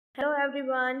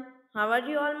everyone. How are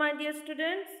you all, my dear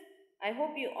students? I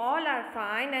hope you all are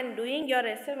fine and doing your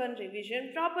S7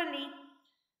 revision properly.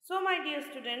 So, my dear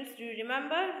students, do you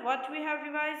remember what we have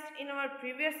revised in our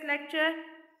previous lecture?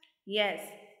 Yes,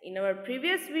 in our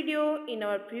previous video, in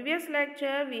our previous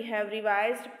lecture, we have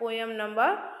revised poem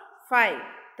number 5,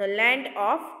 The Land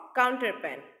of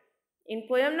Counterpane. In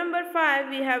poem number 5,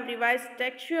 we have revised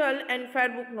textual and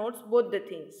fairbook notes, both the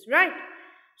things, right?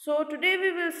 So today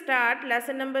we will start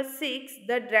lesson number 6,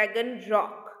 The Dragon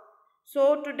Rock.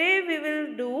 So today we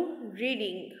will do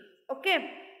reading. Okay.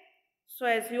 So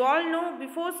as you all know,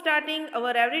 before starting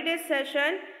our everyday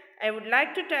session, I would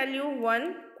like to tell you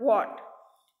one quote.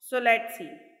 So let's see.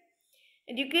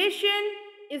 Education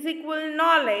is equal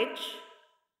knowledge.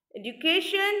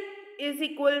 Education is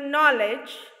equal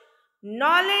knowledge.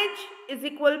 Knowledge is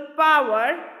equal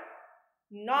power.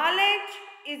 Knowledge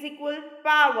is equal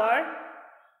power.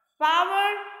 Power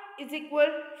is equal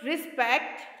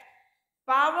respect.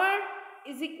 Power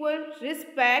is equal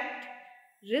respect.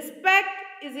 Respect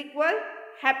is equal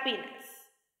happiness.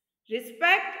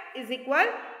 Respect is equal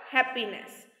happiness.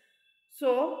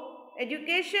 So,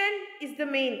 education is the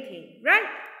main thing, right?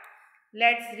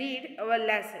 Let's read our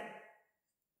lesson.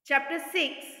 Chapter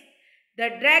 6, The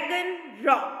Dragon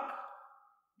Rock.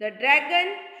 The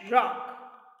Dragon Rock.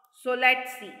 So,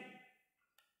 let's see.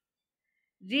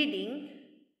 Reading.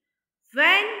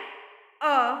 When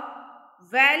a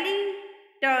valley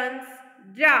turns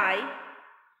dry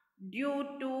due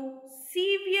to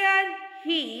severe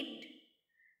heat,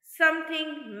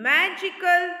 something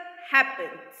magical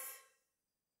happens.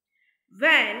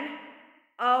 When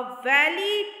a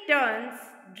valley turns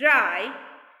dry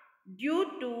due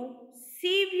to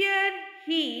severe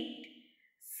heat,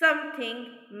 something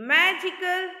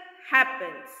magical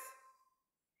happens.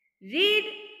 Read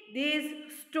this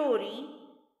story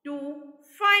to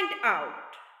find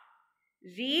out.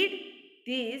 Read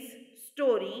this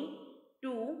story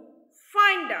to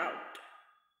find out.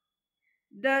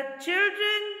 The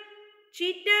children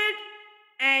cheated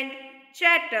and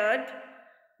chattered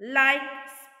like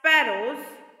sparrows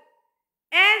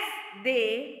as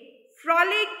they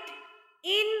frolicked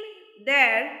in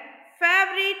their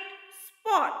favorite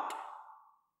spot.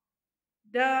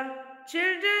 The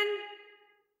children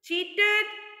cheated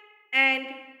and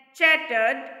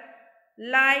chattered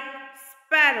like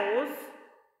sparrows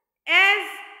as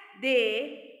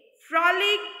they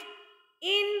frolicked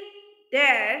in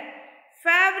their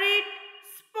favorite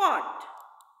spot.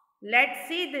 Let's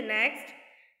see the next.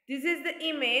 This is the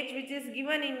image which is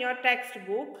given in your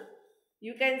textbook.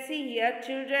 You can see here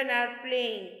children are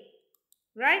playing,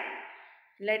 right?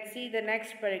 Let's see the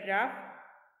next paragraph.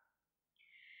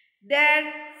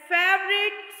 Their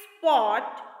favorite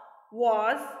spot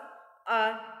was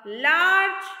a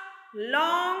large,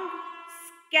 long,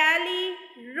 scaly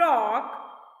rock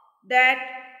that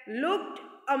looked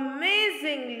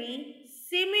amazingly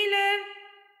similar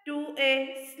to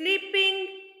a sleeping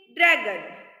dragon.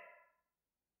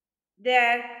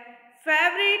 Their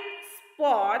favorite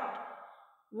spot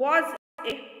was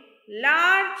a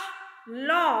large,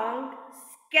 long,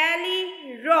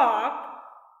 scaly rock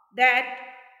that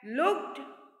looked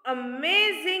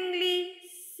amazingly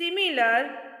similar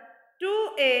to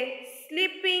a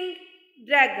sleeping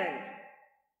dragon.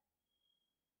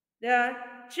 The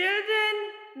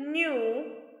children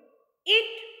knew it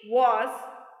was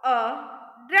a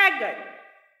dragon.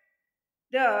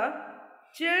 The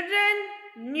children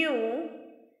knew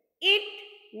it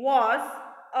was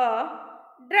a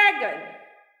dragon.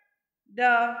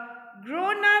 The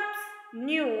grown-ups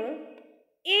knew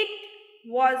it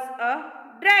was a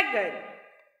dragon.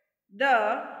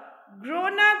 The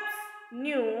grown-ups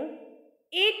knew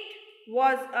it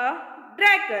was a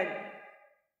dragon.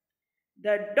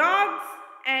 The dogs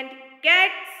and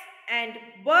cats and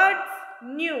birds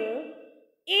knew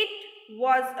it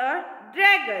was a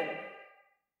dragon.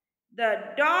 The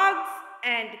dogs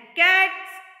and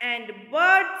cats and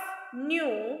birds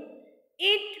knew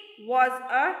it was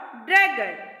a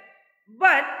dragon.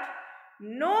 But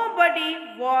nobody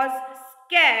was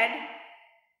scared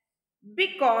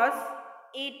because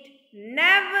it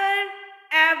never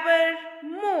ever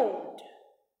moved.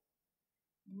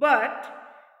 But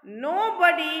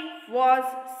nobody was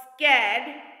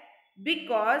scared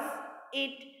because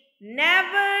it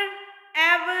never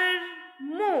ever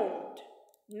moved.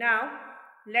 Now,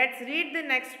 let's read the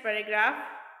next paragraph.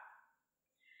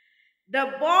 The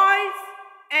boys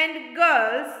and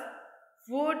girls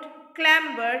would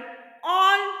clamber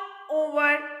all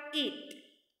over it.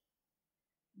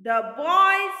 The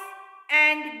boys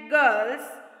and girls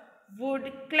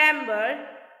would clamber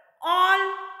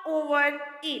all over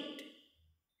it.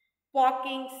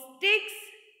 poking sticks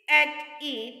at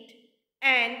it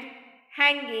and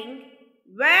hanging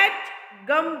wet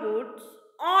gumboots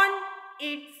on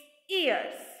its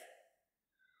ears.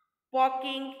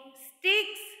 Poking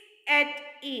sticks at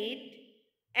it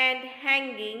and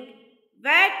hanging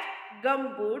wet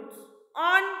gumboots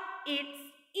on its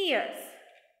ears.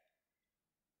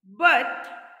 But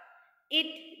it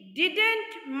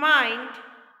didn't mind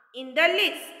in the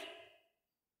least.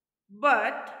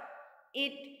 But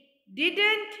it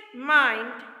didn't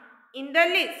mind in the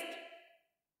least.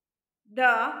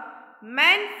 The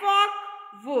menfolk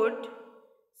would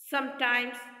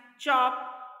sometimes chop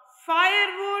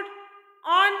firewood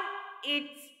on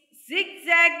its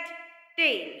zigzagged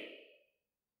tail.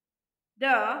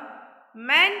 The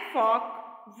menfolk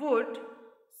would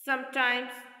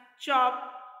sometimes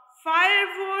chop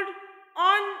firewood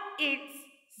on its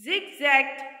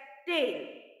zigzagged tail,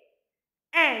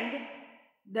 and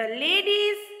the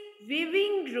ladies'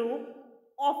 weaving group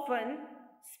often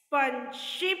spun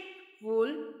sheep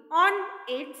wool on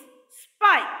its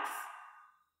spikes.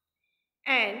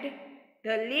 And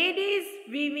the ladies'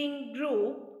 weaving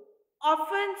group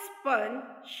often spun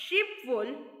sheep wool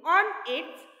on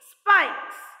its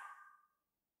spikes.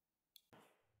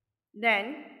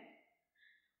 Then,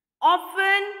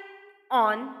 often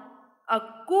on a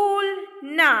cool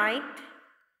night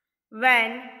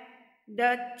when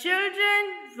the children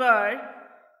were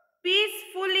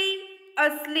peacefully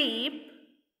asleep,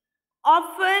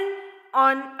 often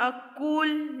on a cool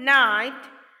night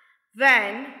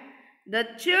when the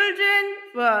children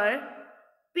were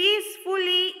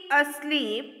peacefully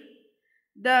asleep,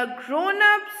 the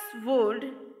grown-ups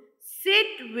would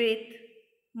sit with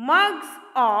mugs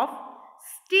of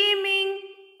steaming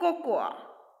cocoa.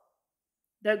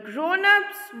 The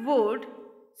grown-ups would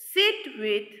sit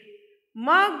with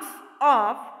mugs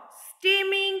of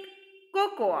steaming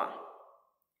cocoa.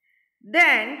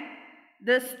 Then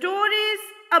the stories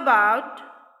about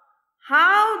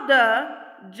how the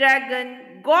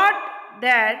dragon got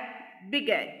there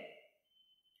began.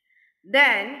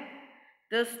 Then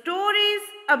the stories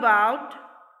about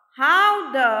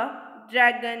how the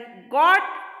dragon got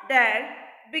there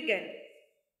began.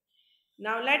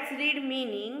 Now let's read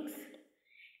meanings.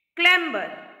 Clamber,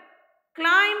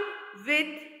 climb with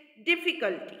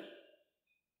difficulty.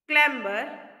 Clamber,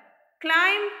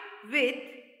 climb with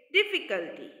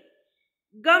difficulty.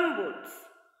 Gumboots,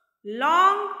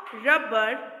 long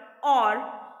rubber or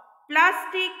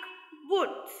plastic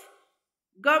boots.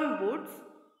 Gumboots,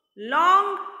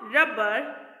 long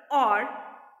rubber or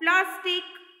plastic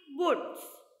boots.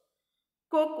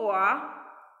 Cocoa,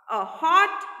 a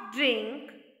hot drink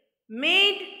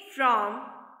made from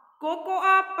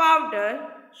cocoa powder,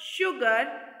 sugar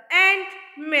and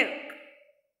milk.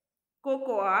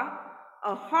 Cocoa,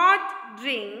 a hot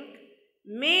drink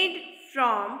made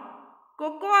from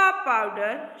cocoa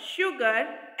powder, sugar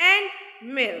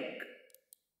and milk.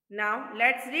 Now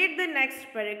let's read the next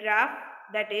paragraph,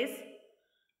 that is,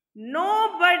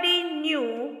 nobody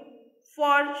knew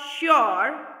for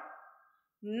sure.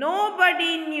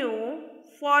 Nobody knew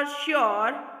for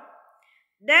sure.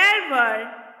 There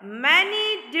were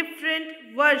many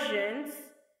different versions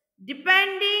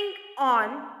depending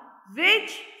on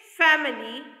which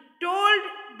family told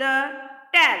the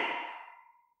tale.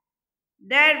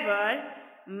 There were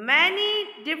many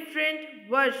different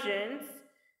versions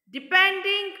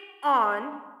depending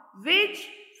on which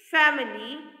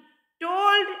family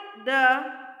told the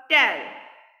tale.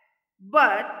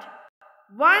 But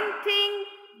one thing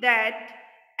that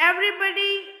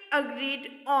everybody agreed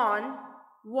on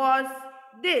was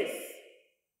this.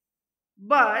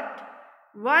 But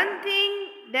one thing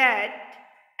that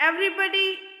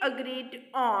everybody agreed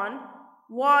on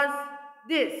was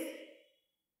this.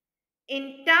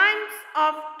 In times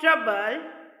of trouble,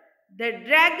 the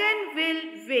dragon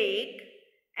will wake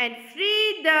and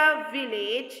free the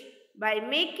village by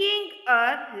making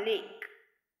a lake.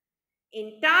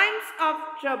 In times of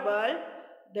trouble,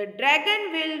 the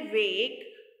dragon will wake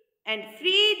and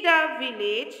free the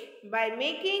village by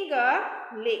making a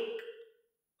lake.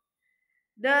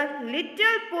 The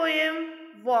little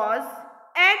poem was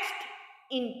etched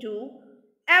into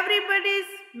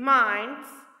everybody's minds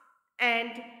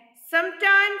and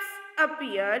sometimes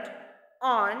appeared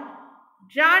on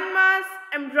grandma's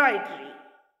embroidery.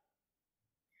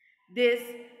 This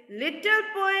little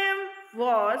poem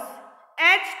was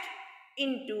etched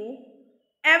into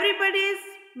everybody's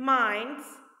minds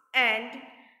and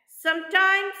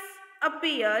sometimes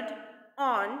appeared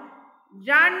on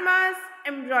grandma's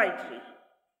embroidery.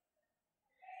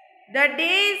 The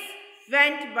days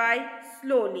went by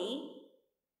slowly.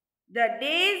 The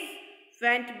days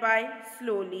went by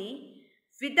slowly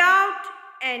without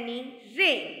any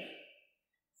rain.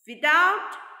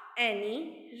 Without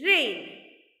any rain.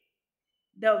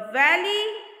 The valley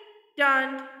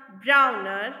turned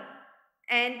browner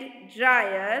and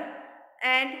drier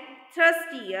and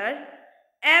thirstier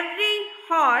every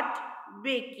hot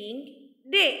baking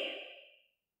day.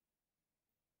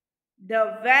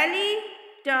 The valley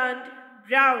turned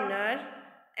browner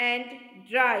and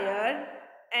drier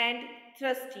and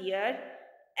thirstier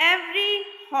every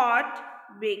hot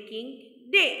baking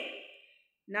day.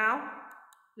 Now,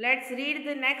 let's read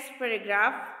the next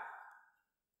paragraph.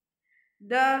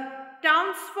 The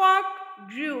townsfolk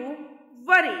grew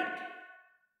worried.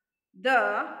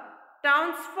 The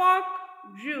townsfolk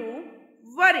grew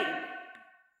worried.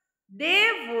 They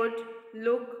would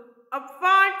look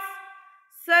upwards,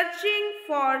 searching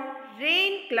for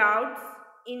rain clouds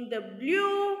in the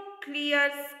blue, clear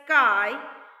sky,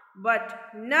 but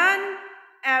none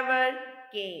ever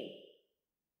came.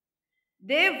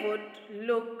 They would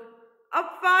look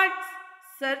upwards,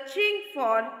 searching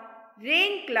for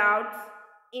rain clouds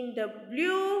in the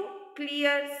blue,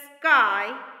 clear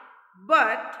sky,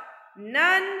 but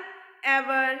none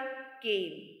ever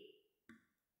came.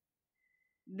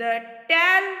 The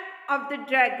tale of the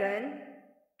dragon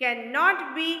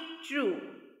cannot be true,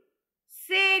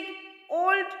 said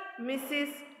old Mrs.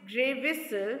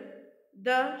 Greywistle,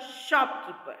 the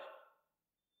shopkeeper.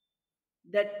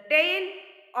 The tale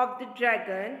of the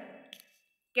dragon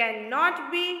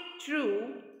cannot be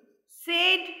true,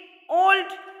 said old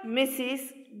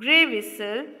Mrs.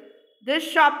 Greywistle, the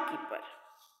shopkeeper.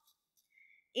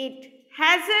 It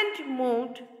hasn't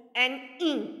moved an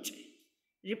inch,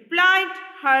 replied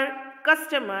her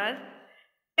customer,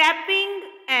 tapping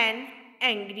an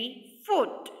angry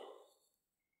foot.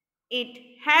 It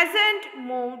hasn't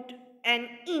moved an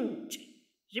inch,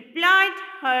 replied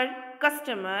her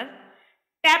customer,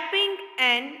 tapping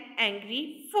an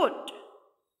angry foot.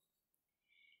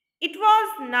 It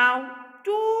was now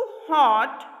too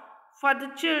hot for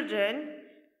the children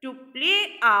to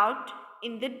play out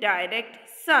in the direct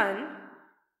sun,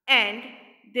 and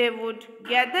they would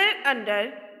gather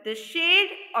under the shade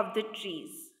of the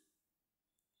trees.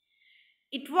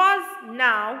 It was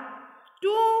now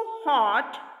too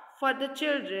hot for the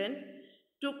children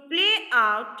to play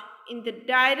out in the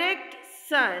direct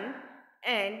sun,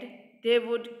 and they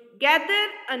would gather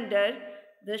under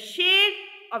the shade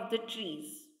of the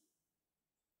trees.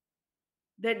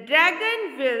 The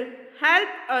dragon will help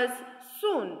us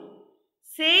soon,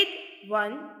 said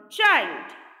one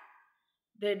child.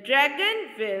 The dragon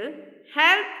will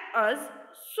help us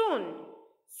soon,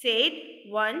 said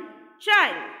one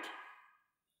child.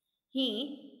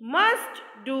 He must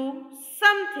do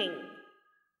something,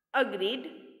 agreed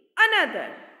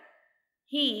another.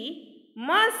 He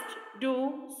must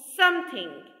do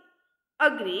something,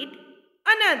 agreed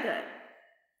another.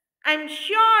 I'm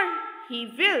sure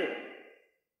he will.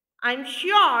 I'm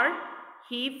sure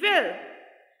he will.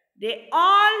 They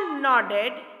all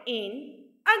nodded in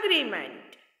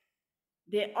agreement.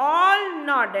 They all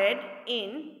nodded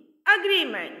in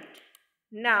agreement.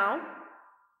 Now,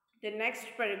 the next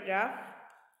paragraph.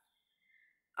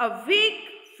 A week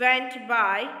went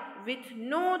by with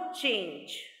no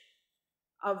change.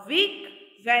 A week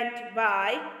went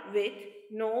by with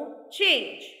no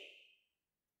change.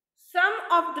 Some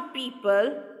of the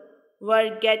people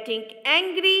were getting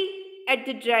angry at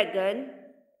the dragon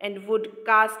and would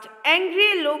cast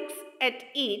angry looks at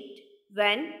it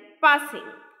when passing.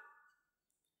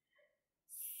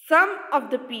 Some of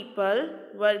the people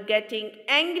were getting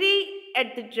angry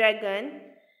at the dragon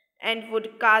and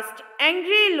would cast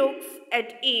angry looks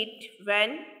at it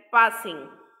when passing.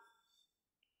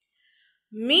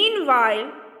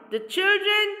 Meanwhile, the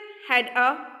children had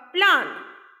a plan.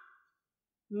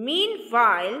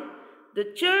 Meanwhile, the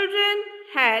children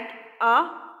had a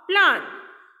plan.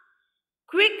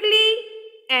 Quickly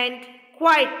and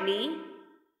quietly,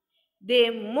 they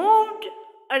moved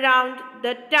around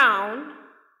the town,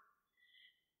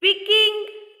 picking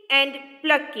and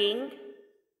plucking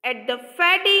at the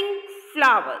fading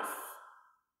flowers.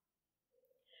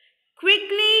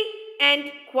 Quickly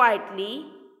and quietly,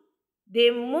 they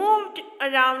moved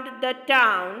around the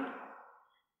town,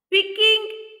 picking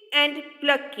and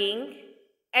plucking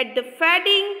at the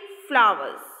fading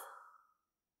flowers.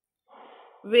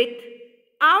 With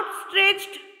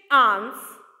outstretched arms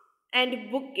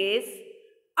and bouquets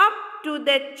up to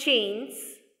their chins,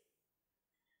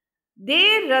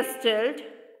 they rustled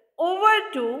over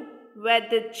to where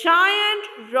the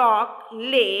giant rock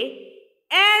lay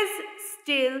as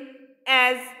still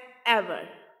as ever.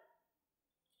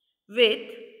 With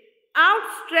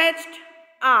outstretched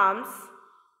arms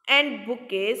and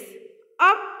bouquets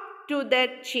up to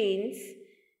their chins,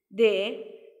 they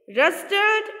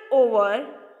rustled over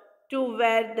to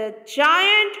where the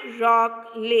giant rock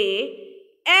lay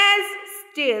as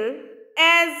still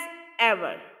as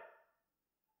ever.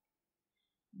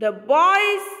 The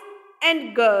boys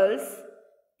and girls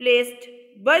placed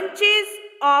bunches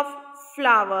of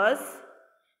flowers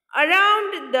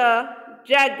around the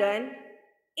dragon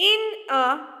in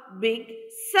a big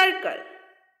circle.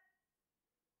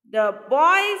 The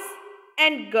boys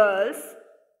and girls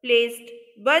placed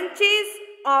bunches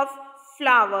of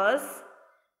flowers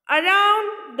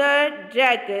around the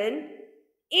dragon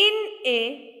in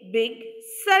a big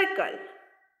circle.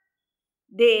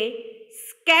 They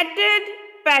scattered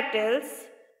petals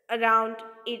around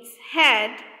its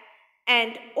head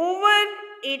and over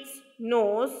its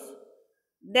nose,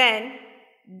 then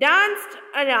danced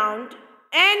around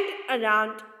and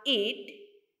around it,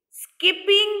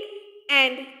 skipping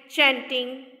and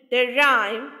chanting the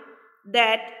rhyme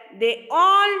that they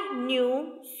all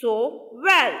knew so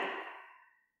well.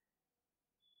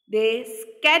 They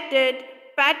scattered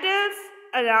petals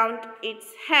around its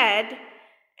head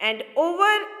and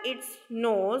over its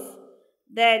nose,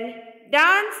 then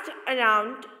danced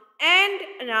around and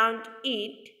around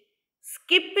it,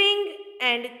 skipping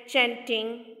and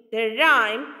chanting the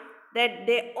rhyme that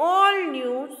they all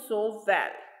knew so well.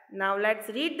 Now let's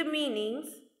read the meanings.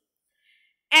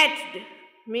 Etched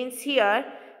means here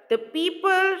the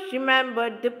people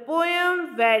remembered the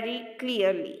poem very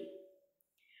clearly.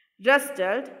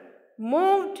 Rustled,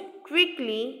 moved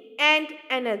quickly and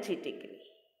energetically.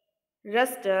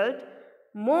 Rustled,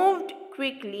 moved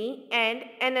quickly and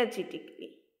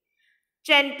energetically.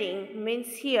 Chanting means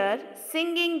here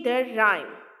singing the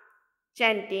rhyme.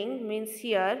 Chanting means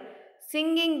here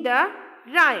singing the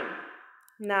rhyme.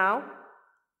 Now,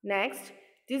 next,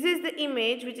 this is the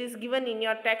image which is given in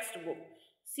your textbook.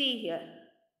 See here.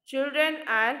 Children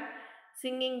are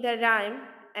singing the rhyme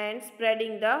and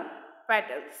spreading the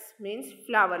petals, means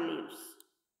flower leaves.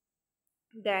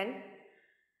 Then,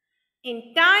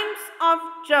 in times of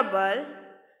trouble,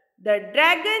 the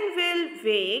dragon will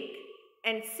wake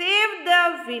and save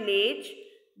the village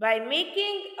by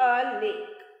making a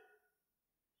lake.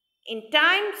 In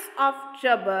times of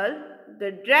trouble,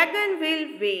 the dragon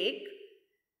will wake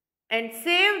and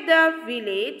save the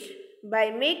village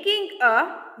by making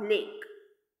a lake.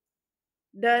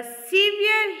 The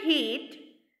severe heat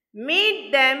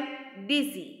made them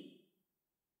dizzy.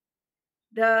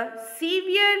 The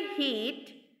severe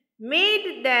heat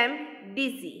made them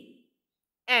dizzy,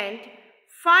 and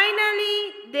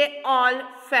finally they all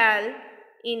fell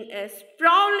in a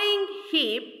sprawling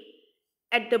heap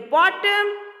at the bottom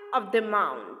of the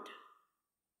mound.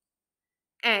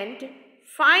 And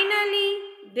finally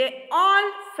they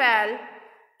all fell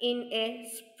in a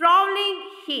sprawling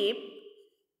heap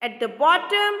at the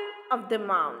bottom of the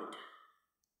mound.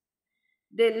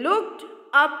 They looked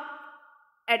up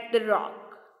at the rock.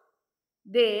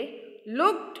 They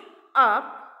looked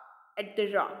up at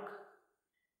the rock.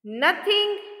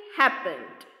 Nothing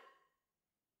happened.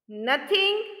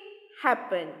 Nothing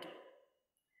happened.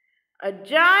 A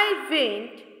dry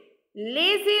wind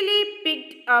lazily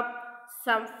picked up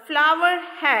some flower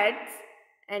heads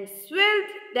and swirled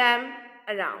them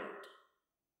around.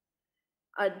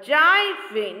 A dry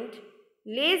wind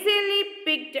lazily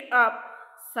picked up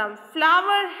some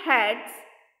flower heads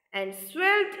and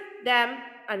swirled them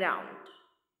around.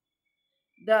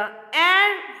 The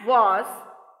air was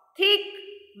thick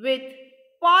with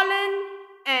pollen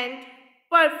and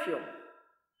perfume.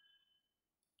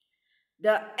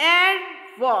 The air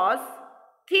was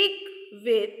thick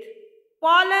with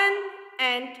pollen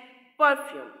and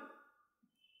perfume.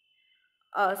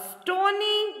 A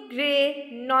stony grey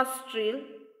nostril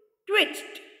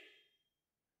twitched.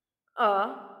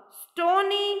 A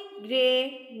stony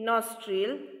grey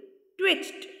nostril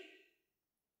twitched.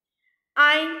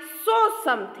 I saw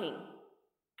something,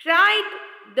 cried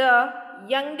the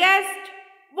youngest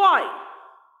boy.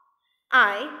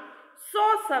 I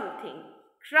saw something,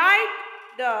 cried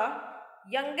the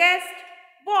youngest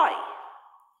boy.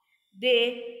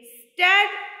 They stared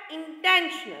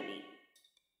intentionally.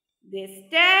 They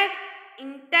stared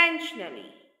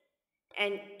intentionally.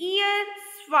 An ear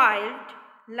swelled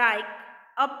like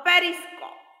a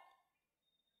periscope.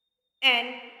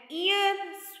 An ear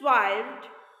swelled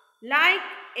like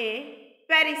a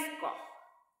periscope.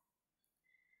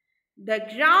 The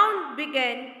ground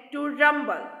began to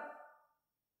rumble.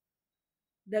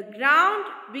 The ground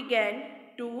began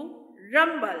to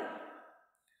rumble.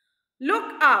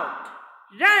 Look out!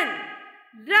 Run!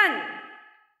 Run!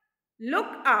 Look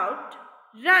out!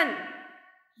 Run!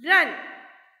 run.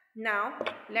 Now,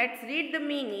 let's read the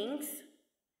meanings.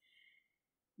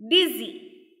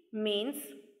 Dizzy means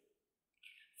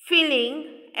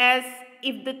feeling as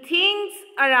if the things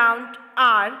around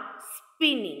are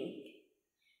spinning.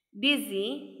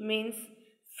 Dizzy means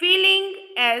feeling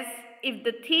as if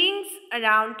the things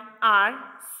around are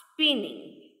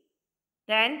spinning.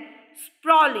 Then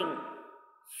sprawling.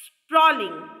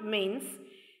 Sprawling means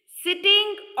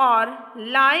sitting or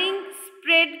lying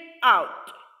spread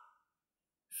out.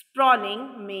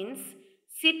 Sprawling means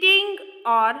sitting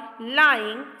or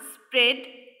lying spread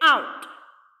out.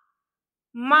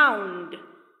 Mound.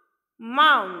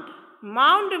 Mound.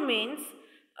 Mound means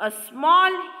a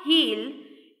small hill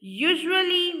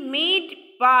usually made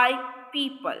by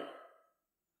people.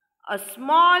 A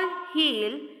small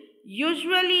hill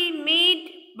usually made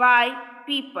by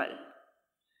people.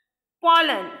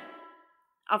 Pollen.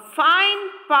 A fine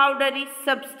powdery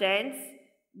substance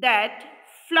that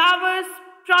flowers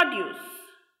produce.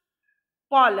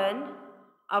 Pollen.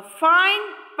 A fine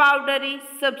powdery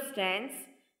substance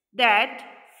that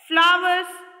flowers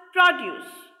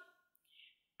produce.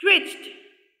 Twitched.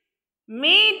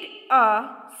 Made a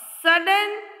sudden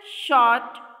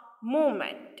short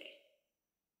movement.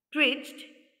 Twitched.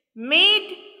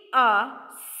 Made a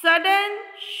sudden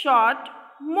short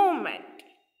movement.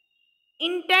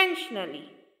 Intentionally.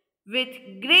 With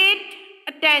great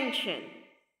attention.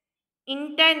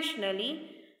 Intentionally.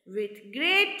 With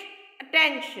great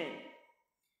attention.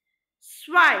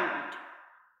 Swived.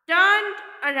 Turned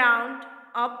around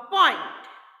a point.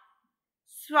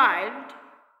 Swived.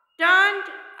 Turned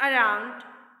around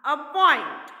a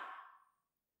point.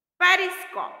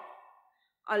 Periscope.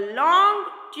 A long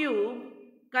tube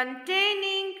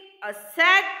containing a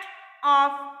set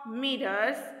of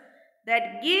mirrors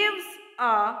that gives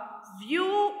a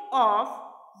view of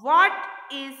what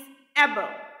is above.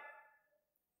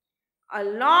 A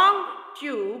long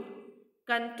tube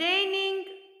containing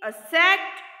a set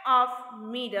of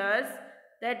mirrors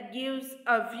that gives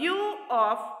a view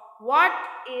of what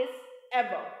is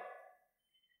above.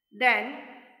 Then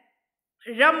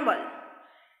rumble.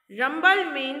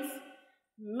 Rumble means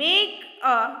make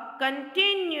a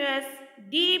continuous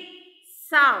deep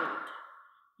sound.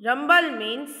 Rumble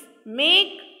means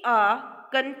make a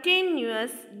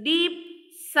continuous deep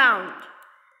sound.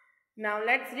 Now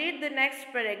let's read the next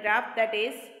paragraph, that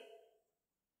is,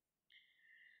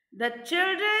 the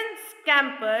children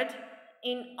scampered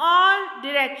in all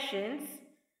directions,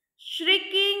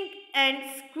 shrieking and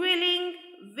squealing,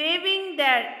 waving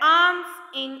their arms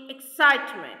in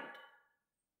excitement.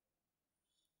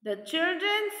 The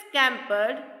children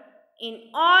scampered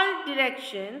in all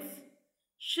directions,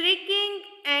 shrieking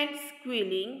and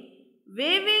squealing,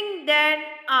 waving their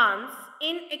arms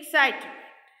in excitement.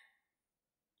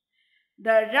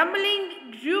 The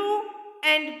rumbling grew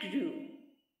and grew.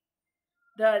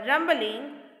 The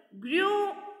rumbling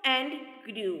grew and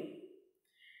grew.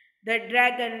 The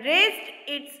dragon raised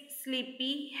its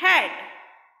sleepy head.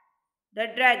 The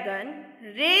dragon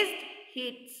raised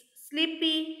its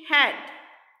sleepy head.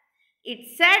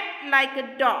 It sat like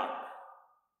a dog.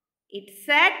 It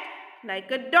sat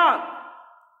like a dog.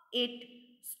 It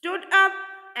stood up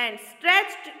and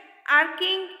stretched,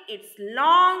 arching its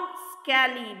long,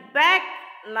 scaly back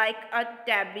like a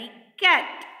tabby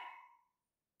cat.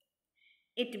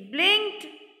 It blinked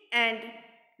and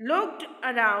looked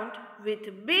around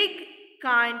with big,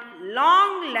 kind,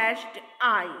 long-lashed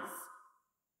eyes.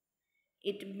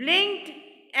 It blinked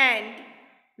and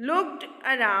looked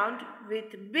around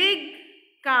with big,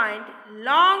 kind,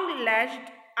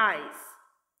 long-lashed eyes.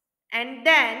 And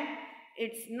then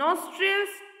its nostrils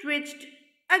twitched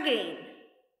again.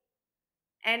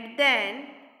 And then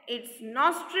its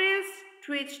nostrils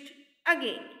twitched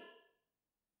again.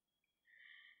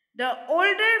 The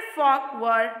older folk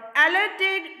were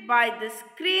alerted by the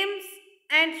screams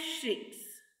and shrieks.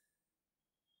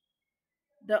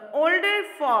 The older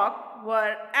folk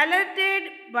were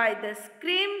alerted by the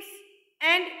screams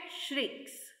and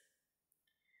shrieks.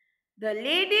 The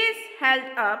ladies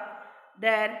held up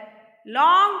their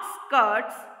long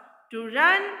skirts to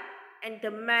run, and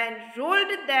the men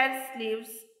rolled their sleeves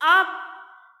up,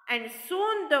 and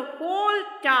soon the whole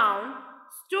town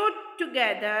stood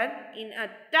together in a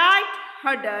tight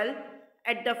huddle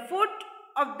at the foot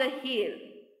of the hill,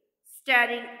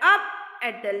 staring up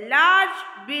at the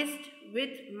large beast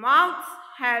with mouths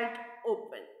held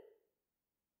open.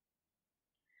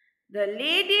 The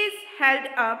ladies held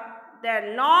up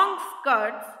their long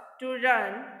skirts to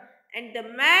run, and the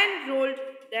men rolled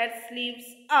their sleeves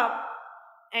up,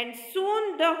 and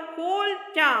soon the whole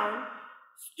town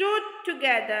stood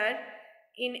together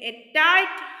in a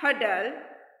tight huddle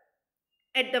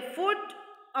at the foot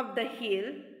of the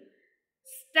hill,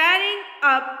 staring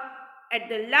up at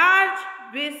the large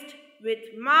beast with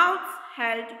mouths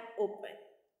held open.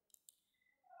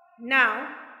 Now,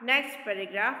 next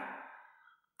paragraph.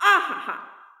 Ahaha!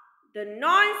 The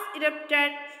noise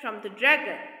erupted from the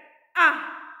dragon.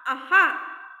 Aha!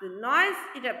 The noise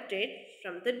erupted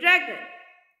from the dragon.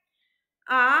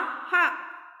 Aha!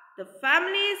 The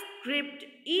families gripped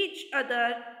each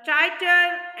other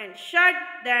tighter and shut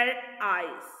their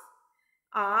eyes.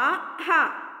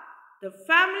 Aha! The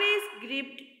families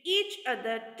gripped each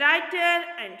other tighter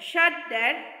and shut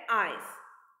their eyes.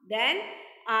 Then,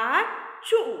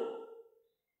 achoo!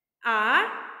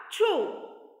 Achoo!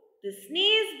 The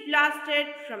sneeze blasted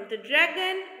from the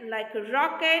dragon like a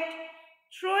rocket,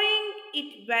 throwing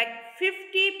it back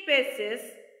 50 paces,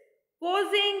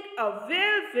 causing a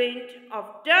whirlwind of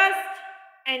dust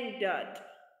and dirt.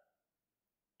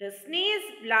 The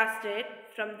sneeze blasted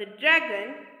from the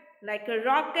dragon like a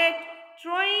rocket,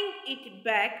 throwing it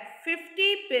back 50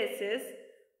 paces,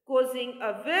 causing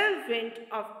a whirlwind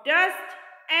of dust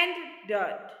and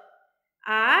dirt.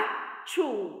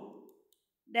 Achoo!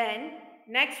 Then,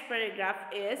 next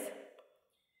paragraph is,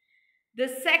 the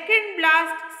second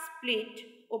blast split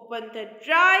open the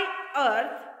dry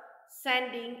earth,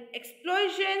 sending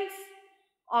explosions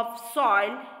of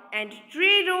soil and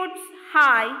tree roots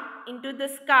high into the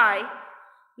sky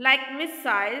like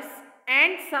missiles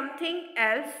and something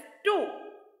else too.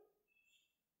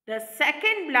 The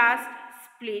second blast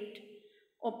split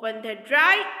open the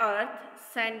dry earth,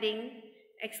 sending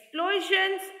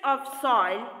explosions of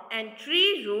soil and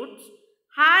tree roots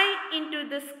high into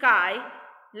the sky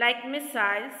like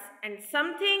missiles and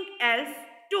something else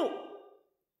too.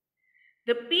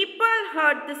 The people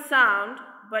heard the sound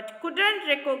but couldn't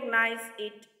recognize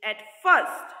it at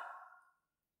first.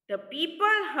 The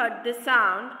people heard the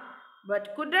sound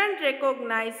but couldn't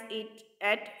recognize it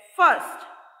at first.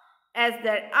 As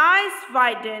their eyes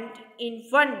widened in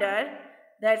wonder,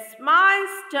 their smiles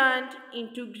turned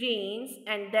into grins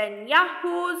and then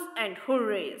yahoos and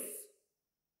hurrays.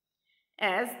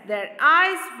 As their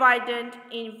eyes widened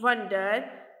in wonder,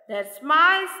 their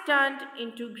smiles turned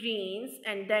into grins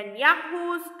and then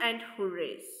yahoos and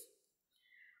hurrays.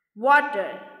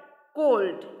 Water,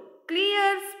 cold,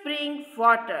 clear spring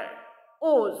water,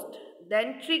 oozed,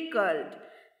 then trickled,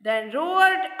 then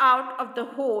roared out of the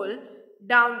hole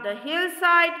down the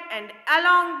hillside and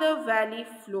along the valley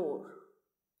floor.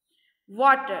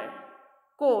 Water,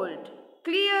 cold,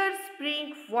 clear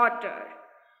spring water,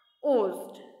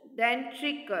 oozed, then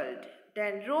trickled,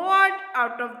 then roared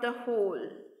out of the hole,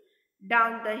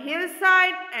 down the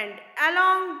hillside and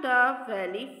along the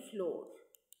valley floor.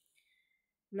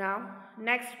 Now,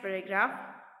 next paragraph.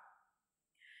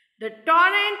 The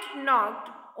torrent knocked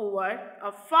over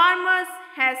a farmer's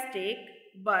haystack,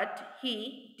 but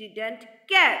he didn't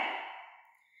care.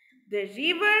 The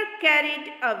river carried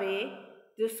away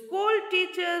the school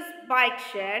teacher's bike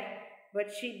shed,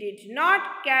 but she did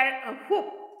not care a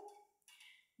whoop.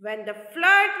 When the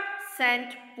flood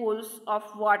sent pools of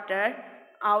water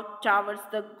out towards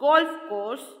the golf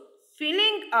course,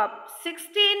 filling up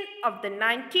 16 of the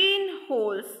 19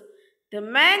 holes, the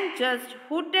man just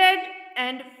hooted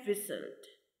and whistled.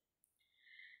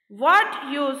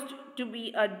 What used to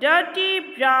be a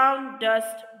dirty brown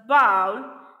dust bowl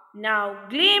now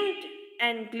gleamed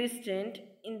and glistened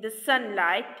in the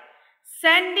sunlight,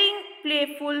 sending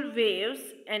playful waves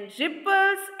and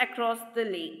ripples across the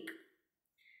lake.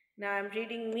 Now I am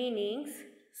reading meanings.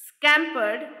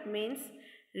 Scampered means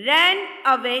ran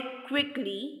away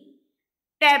quickly.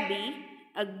 Tabby,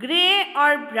 a grey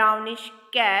or brownish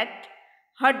cat.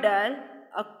 Huddle,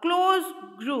 a close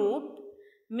group.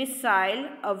 Missile,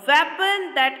 a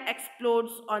weapon that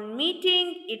explodes on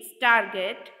meeting its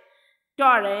target.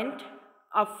 Torrent,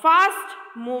 a fast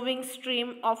moving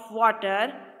stream of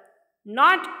water.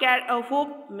 Not care a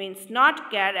whoop means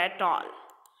not care at all.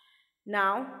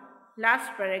 Now,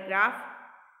 last paragraph.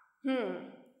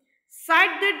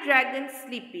 Sighed the dragon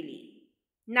sleepily.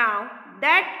 Now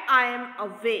that I am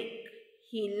awake,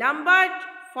 he lumbered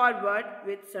forward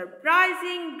with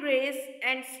surprising grace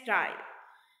and style,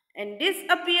 and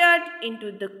disappeared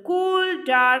into the cool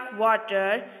dark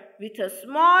water with a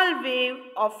small wave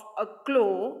of a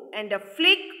claw and a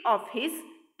flick of his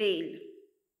tail.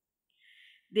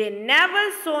 They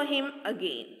never saw him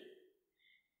again.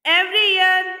 Every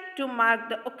year, to mark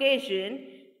the occasion,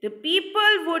 the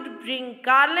people would bring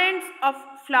garlands of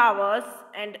flowers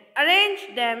and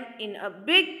arrange them in a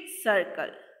big circle.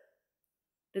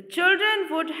 The children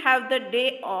would have the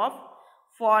day off,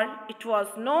 for it was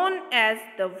known as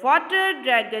the Water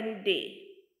Dragon Day.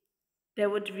 They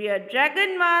would wear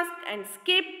dragon mask and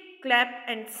skip, clap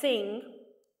and sing.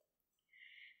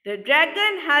 The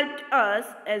dragon helped us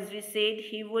as we said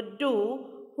he would do.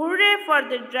 Hooray for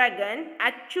the dragon!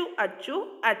 Achoo,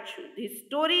 achoo, achoo. This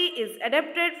story is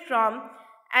adapted from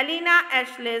Alina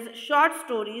Ashley's short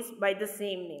stories by the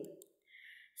same name.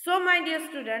 So my dear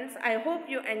students, I hope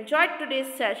you enjoyed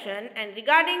today's session, and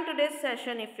regarding today's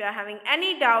session, if you are having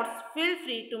any doubts, feel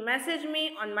free to message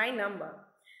me on my number.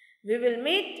 We will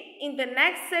meet in the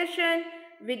next session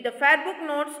with the Fairbook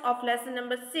notes of lesson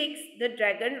number 6, The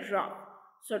Dragon Rock.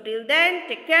 So till then,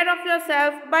 take care of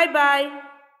yourself. Bye bye.